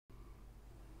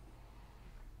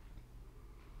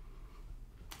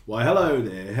Why, hello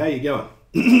there. How you going?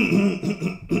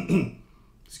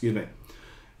 Excuse me.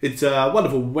 It's a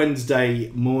wonderful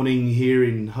Wednesday morning here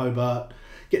in Hobart.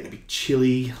 Getting a bit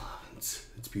chilly. It's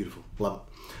beautiful. Love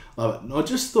it. Love it. And I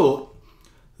just thought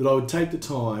that I would take the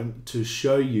time to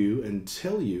show you and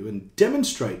tell you and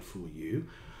demonstrate for you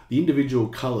the individual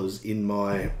colours in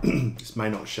my, this may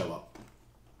not show up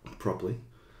properly,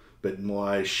 but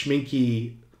my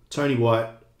SCHMINCKE Tony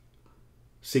White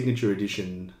Signature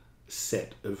Edition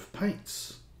set of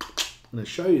paints. I'm going to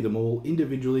show you them all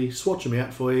individually, swatch them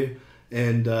out for you,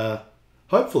 and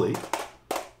hopefully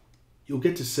you'll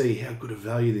get to see how good a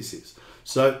value this is.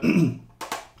 So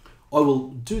I will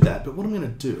do that, but what I'm going to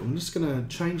do, I'm just going to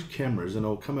change cameras and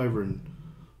I'll come over and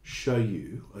show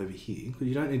you over here, because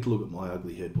you don't need to look at my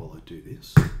ugly head while I do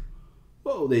this.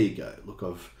 Well, there you go. Look,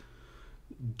 I've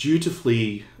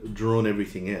dutifully drawn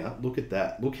everything out. Look at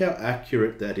that. Look how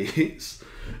accurate that is.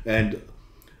 And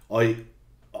I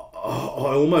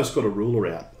almost got a ruler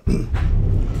out,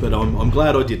 but I'm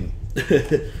glad I didn't.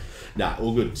 Nah,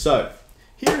 all good. So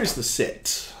here is the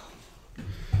set.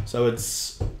 So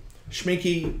it's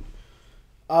SCHMINCKE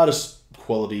artist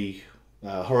quality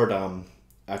Horadam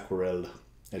aquarelle,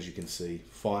 as you can see,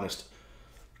 finest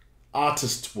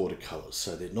artist watercolors.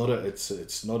 So they're not a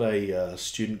it's not a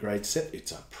student grade set.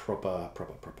 It's a proper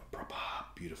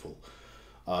beautiful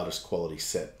artist quality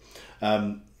set.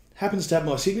 Happens to have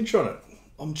my signature on it.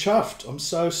 I'm chuffed. I'm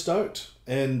so stoked,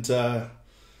 and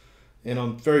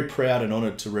I'm very proud and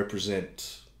honoured to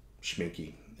represent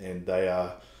SCHMINCKE. And they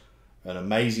are an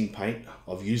amazing paint.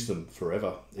 I've used them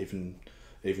forever, even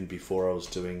before I was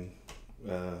doing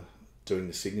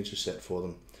the signature set for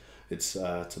them. It's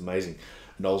amazing,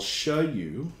 and I'll show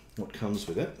you what comes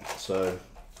with it. So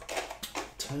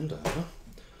turned over.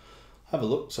 Have a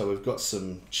look. So we've got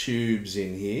some tubes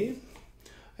in here.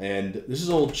 And this is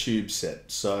all tube set.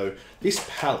 So this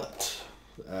palette,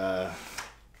 get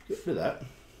rid of that.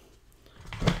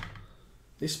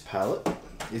 This palette,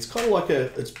 it's kind of like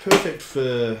it's perfect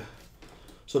for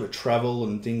sort of travel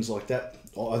and things like that.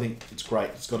 I think it's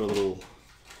great. It's got a little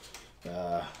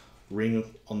ring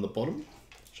on the bottom.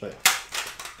 Show you.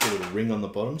 A little ring on the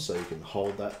bottom so you can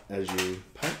hold that as you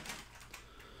paint.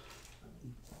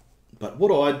 But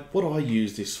what I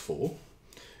use this for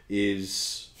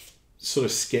is sort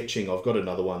of sketching. I've got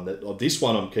another one that this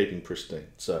one I'm keeping pristine,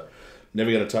 so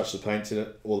never going to touch the paints in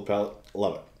it or the palette.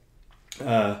 Love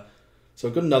it. So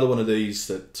I've got another one of these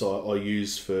that I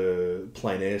use for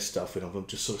plein air stuff, and I'm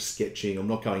just sort of sketching. I'm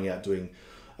not going out doing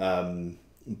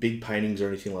big paintings or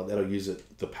anything like that. I use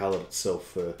the palette itself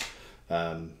for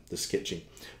the sketching,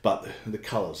 but the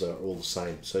colours are all the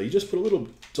same. So you just put a little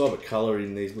dab of colour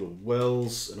in these little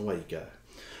wells and away you go.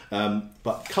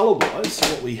 But colour wise,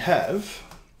 what we have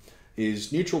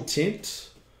is neutral tint,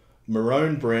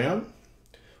 maroon brown,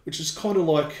 which is kind of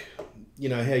like, you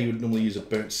know, how you would normally use a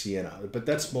burnt sienna, but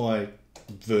that's my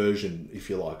version, if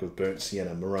you like, of burnt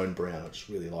sienna, maroon brown. I just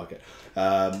really like it.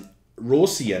 Raw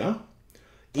sienna,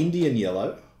 Indian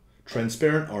yellow,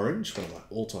 transparent orange, one of my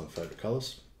all-time favourite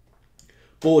colours,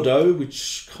 Bordeaux,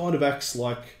 which kind of acts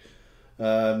like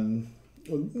a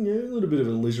little bit of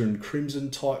a alizarin crimson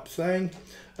type thing,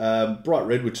 bright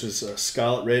red, which is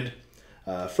scarlet red,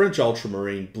 French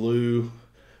ultramarine blue,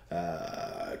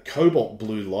 cobalt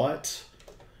blue light,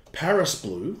 Paris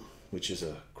blue, which is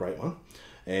a great one,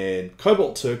 and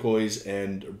cobalt turquoise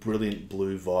and brilliant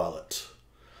blue violet.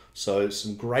 So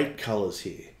some great colours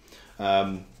here.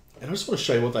 And I just want to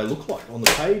show you what they look like on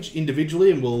the page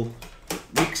individually, and we'll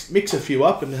mix a few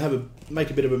up and make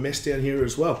a bit of a mess down here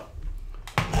as well.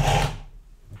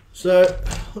 So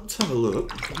let's have a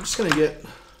look. I'm just going to get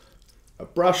a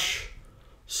brush,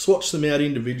 swatch them out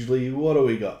individually. What do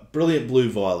we got? Brilliant blue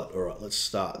violet. All right, let's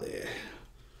start there.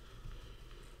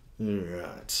 All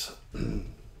right. So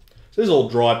this is all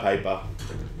dry paper.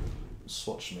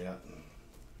 Swatch them out.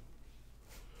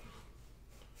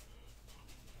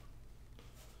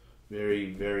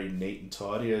 Very, very neat and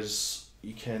tidy, as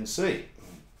you can see.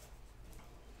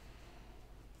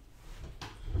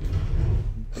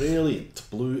 Brilliant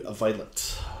blue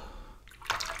violet.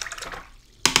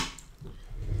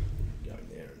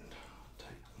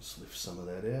 Lift some of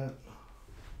that out.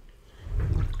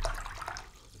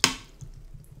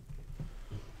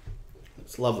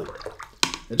 It's lovely.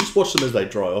 Now just watch them as they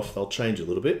dry off. They'll change a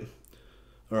little bit.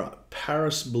 All right,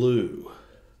 Paris blue.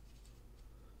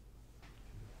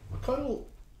 I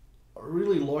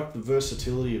really like the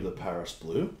versatility of the Paris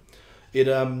blue. It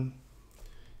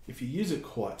if you use it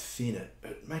quite thin,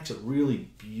 it makes a really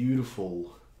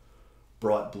beautiful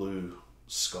bright blue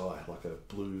sky, like a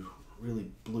blue,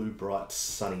 really blue, bright,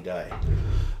 sunny day.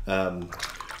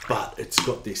 But it's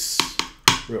got this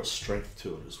real strength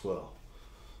to it as well.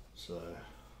 So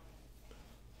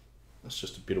that's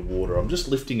just a bit of water. I'm just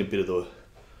lifting a bit of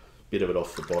it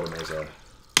off the bottom as I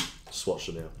swatch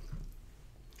it out.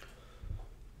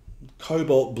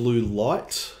 Cobalt blue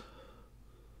light,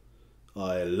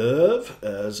 I love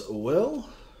as well.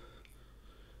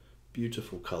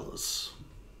 Beautiful colours.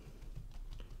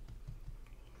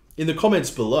 In the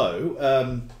comments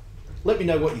below, let me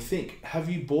know what you think. Have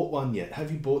you bought one yet?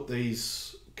 Have you bought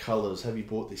these colours? Have you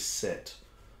bought this set?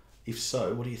 If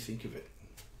so, what do you think of it?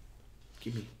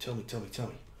 Tell me.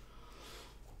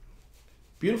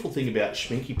 Beautiful thing about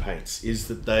Schminke paints is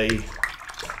that they,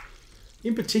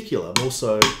 in particular, more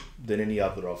so than any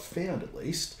other I've found at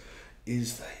least,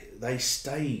 is they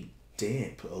stay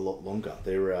damp a lot longer.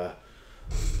 They're a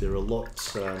lot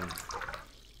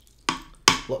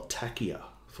tackier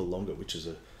for longer, which is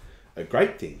a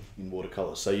great thing in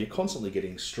watercolour. So you're constantly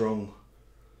getting strong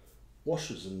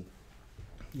washes, and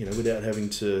without having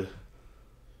to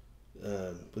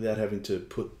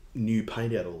put new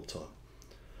paint out all the time.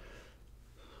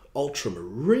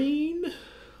 Ultramarine.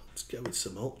 Let's go with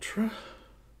some ultra.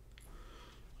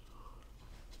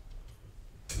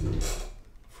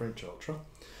 French ultra.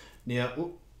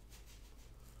 Now,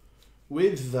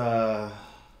 with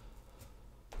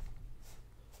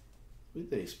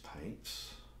these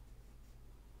paints,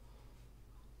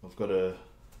 I've got a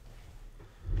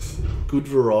good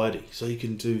variety, so you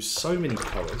can do so many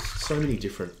colours, so many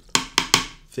different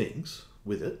things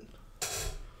with it.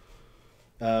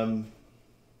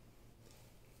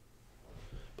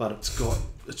 But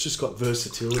it's just got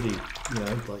versatility,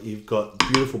 like you've got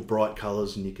beautiful bright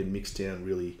colours, and you can mix down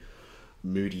really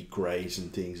moody greys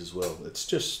and things as well. It's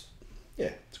just,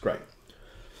 yeah, it's great.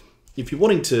 If you're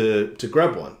wanting to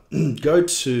grab one, go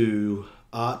to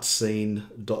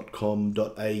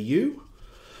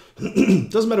artscene.com.au.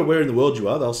 Doesn't matter where in the world you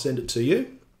are, they'll send it to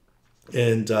you.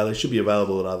 And they should be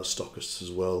available at other stockists as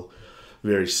well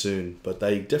very soon. But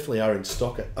they definitely are in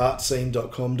stock at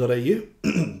artscene.com.au.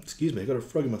 Excuse me, I got a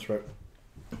frog in my throat.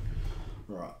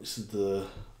 Right, this is the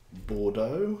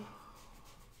Bordeaux.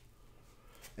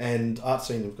 And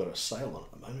Artscene have got a sale on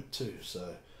at the moment too,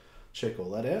 so check all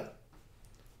that out.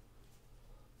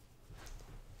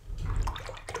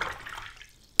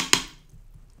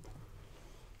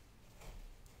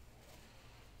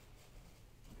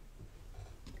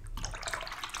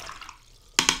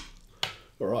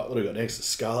 Alright, what do we got next? The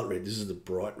Scarlet Red. This is the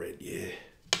bright red, yeah.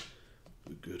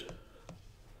 Good.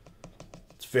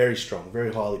 It's very strong,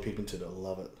 very highly pigmented. I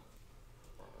love it.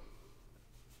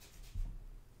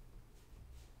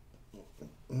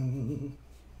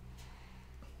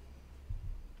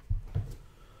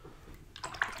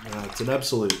 Now, it's an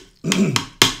absolute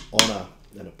honour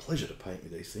and a pleasure to paint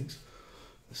with these things.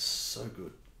 They're so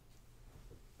good.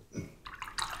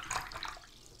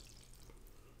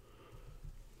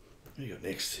 What do you got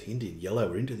next? Indian yellow.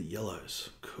 We're into the yellows.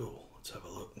 Cool. Let's have a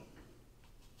look.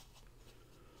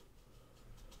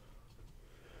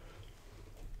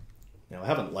 Now, I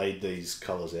haven't laid these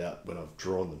colours out when I've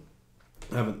drawn them.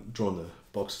 I haven't drawn the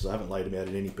boxes. I haven't laid them out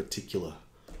in any particular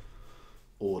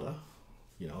order.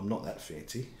 I'm not that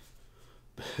fancy.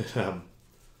 But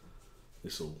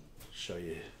this will show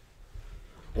you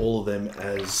all of them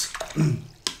as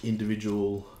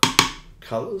individual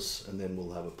colours, and then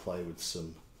we'll have a play with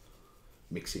some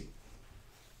mixing.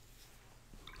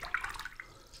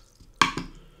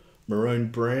 Maroon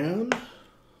brown.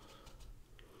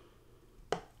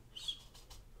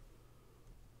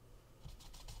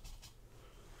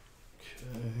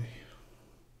 Okay.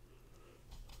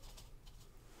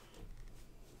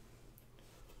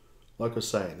 Like I was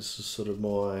saying, this is sort of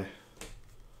my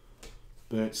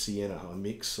burnt sienna. I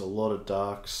mix a lot of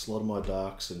darks, a lot of my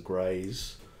darks and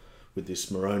greys with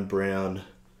this maroon brown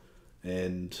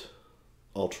and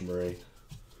ultramarine,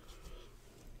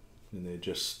 and they're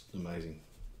just amazing.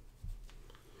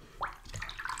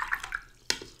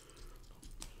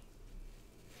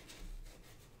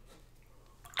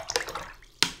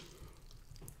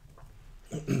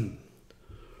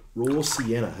 Raw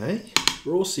sienna, hey?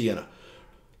 Raw sienna.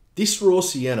 This raw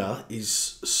sienna is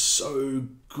so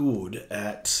good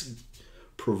at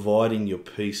providing your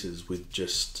pieces with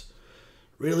just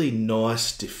really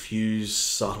nice, diffuse,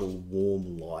 subtle,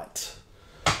 warm light.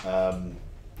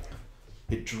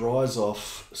 It dries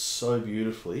off so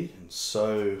beautifully and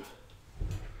so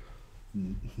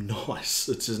nice.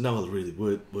 There's no other really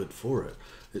word for it.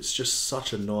 It's just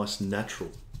such a nice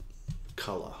natural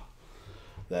colour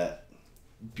that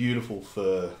beautiful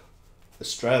for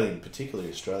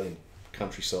particularly Australian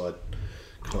countryside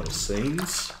kind of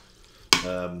scenes.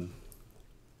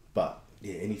 But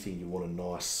yeah, anything you want a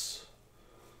nice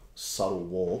subtle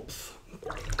warmth.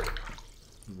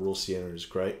 Raw sienna is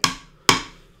great.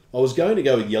 I was going to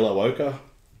go with yellow ochre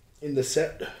in the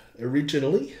set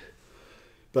originally,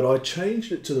 but I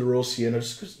changed it to the raw sienna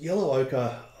just because yellow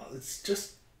ochre,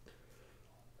 it's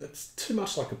too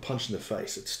much like a punch in the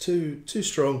face. It's too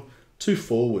strong, too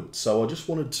forward. So I just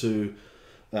wanted to,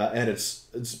 and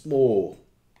it's more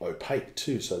opaque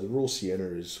too. So the raw sienna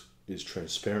is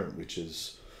transparent, which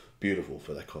is beautiful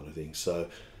for that kind of thing. So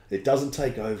it doesn't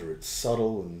take over. It's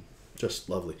subtle and just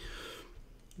lovely.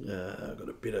 I've got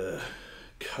a bit of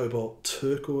cobalt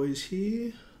turquoise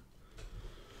here.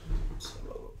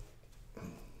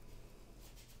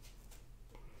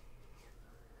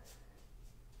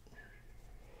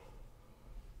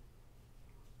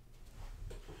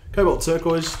 Cobalt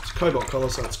turquoise, it's cobalt colour,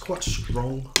 so it's quite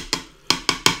strong.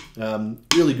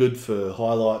 Really good for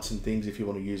highlights and things if you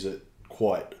want to use it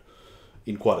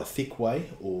in quite a thick way,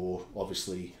 or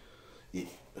obviously it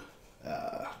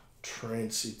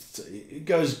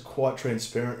goes quite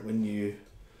transparent when you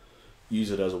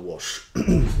use it as a wash.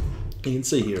 You can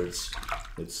see here it's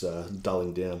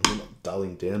dulling down. Well, not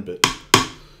dulling down, but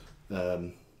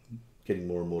getting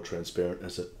more and more transparent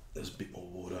as there's a bit more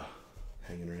water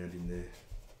hanging around in there.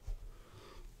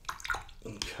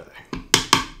 Okay.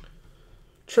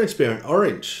 Transparent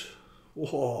orange.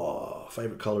 Oh,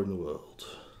 favourite colour in the world.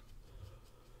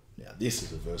 Now this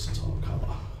is a versatile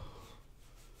colour.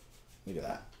 Look at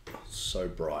that. So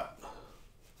bright.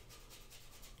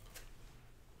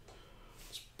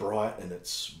 It's bright and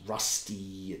it's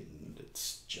rusty and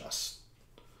it's just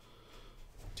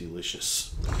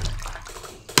delicious.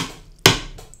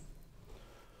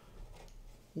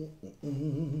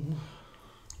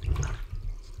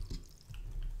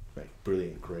 Make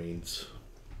brilliant greens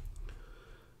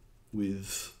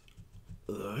with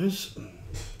those.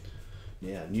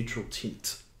 Now, neutral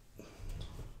tint.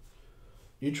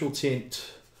 Neutral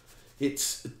tint,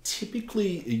 it's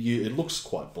typically, it looks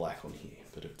quite black on here,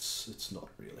 but it's not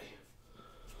really.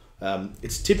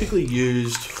 It's typically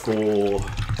used for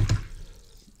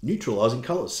neutralising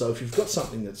colours. So if you've got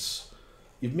something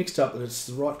you've mixed up and it's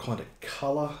the right kind of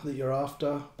colour that you're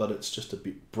after, but it's just a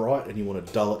bit bright and you want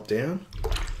to dull it down,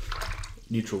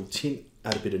 neutral tint,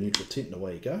 add a bit of neutral tint and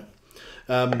away you go.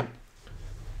 And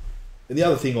the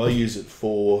other thing I use it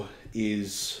for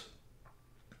is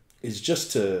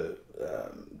just to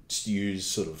use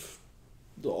sort of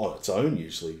on its own,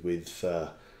 usually with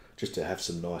just to have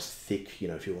some nice thick,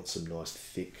 if you want some nice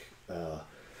thick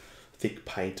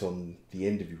paint on the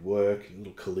end of your work, and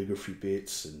little calligraphy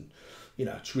bits, and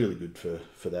it's really good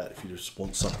for that if you just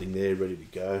want something there ready to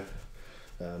go.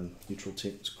 Neutral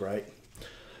tint is great.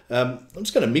 I'm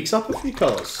just going to mix up a few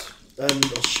colours and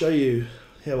I'll show you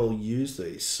how I'll use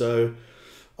these. So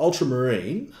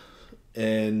ultramarine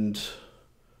and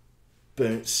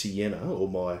burnt sienna, or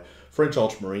my French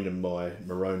ultramarine and my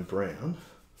maroon brown.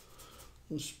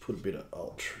 I'll just put a bit of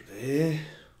ultra there.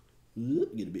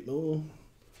 Get a bit more.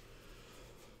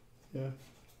 Yeah.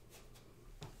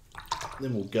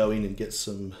 Then we'll go in and get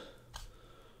some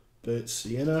burnt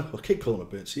sienna. I keep calling it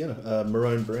burnt sienna.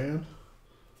 Maroon brown.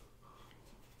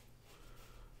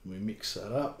 We mix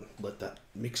that up, let that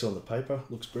mix on the paper,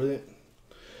 looks brilliant.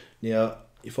 Now,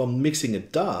 if I'm mixing a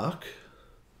dark,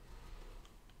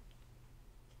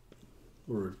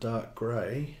 or a dark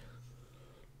grey,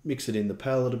 mix it in the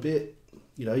palette a bit.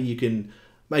 You can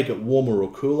make it warmer or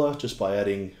cooler just by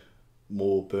adding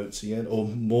more burnt sienna, or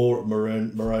more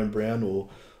maroon brown, or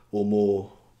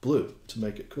more blue to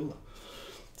make it cooler.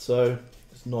 So,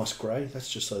 it's nice grey,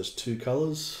 that's just those two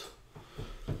colours.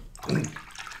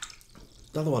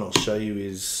 Another one I'll show you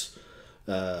is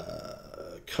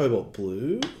cobalt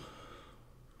blue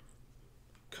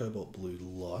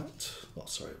light. Oh,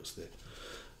 sorry, it was there.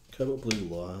 Cobalt blue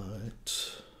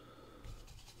light,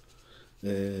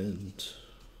 and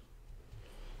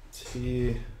it's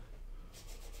here.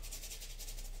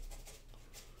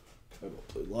 Cobalt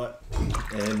blue light,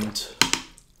 and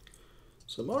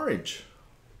some orange,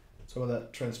 some of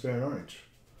that transparent orange,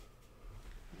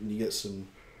 and you get some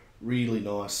really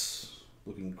nice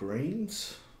looking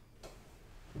greens.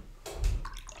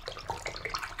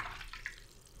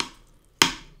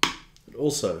 But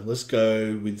also, let's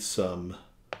go with some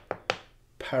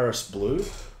Paris blue.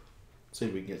 See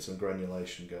if we can get some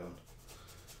granulation going.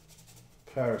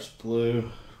 Paris blue.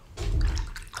 Let's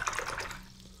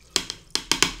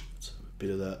have a bit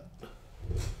of that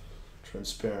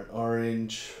transparent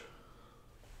orange.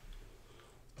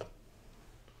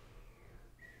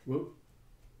 Whoop.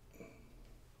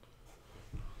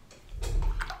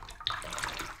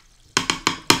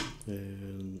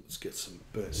 And let's get some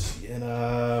burnt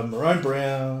sienna, maroon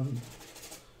brown,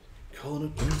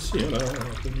 calling it Sienna,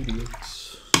 the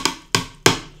idiots.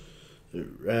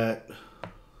 Alright.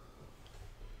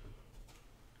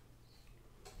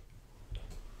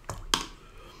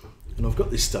 And I've got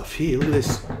this stuff here, look at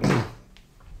this.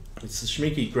 It's the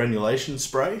SCHMINCKE granulation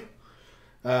spray.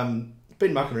 Been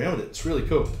mucking around with it, it's really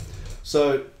cool.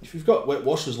 So if you've got wet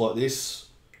washes like this,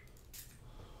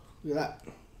 look at that.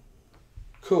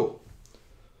 Cool.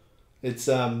 It's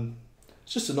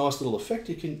just a nice little effect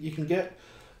you can get.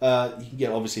 You can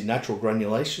get obviously natural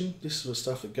granulation, this sort of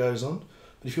stuff that goes on.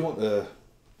 But if you want a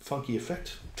funky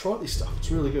effect, try this stuff.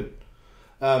 It's really good.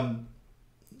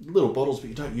 Little bottles, but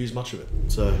you don't use much of it,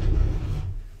 so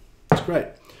it's great.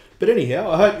 But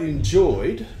anyhow, I hope you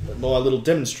enjoyed my little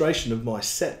demonstration of my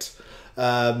set.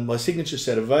 My signature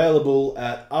set available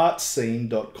at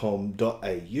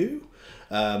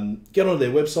artscene.com.au. Get onto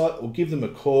their website or give them a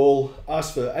call.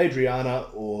 Ask for Adriana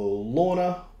or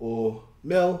Lorna or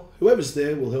Mel. Whoever's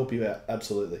there will help you out,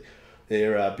 absolutely.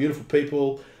 They're beautiful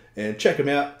people, and check them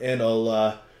out, and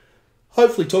I'll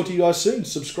hopefully talk to you guys soon.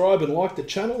 Subscribe and like the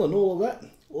channel and all of that.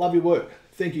 Love your work.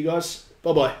 Thank you guys.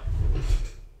 Bye-bye.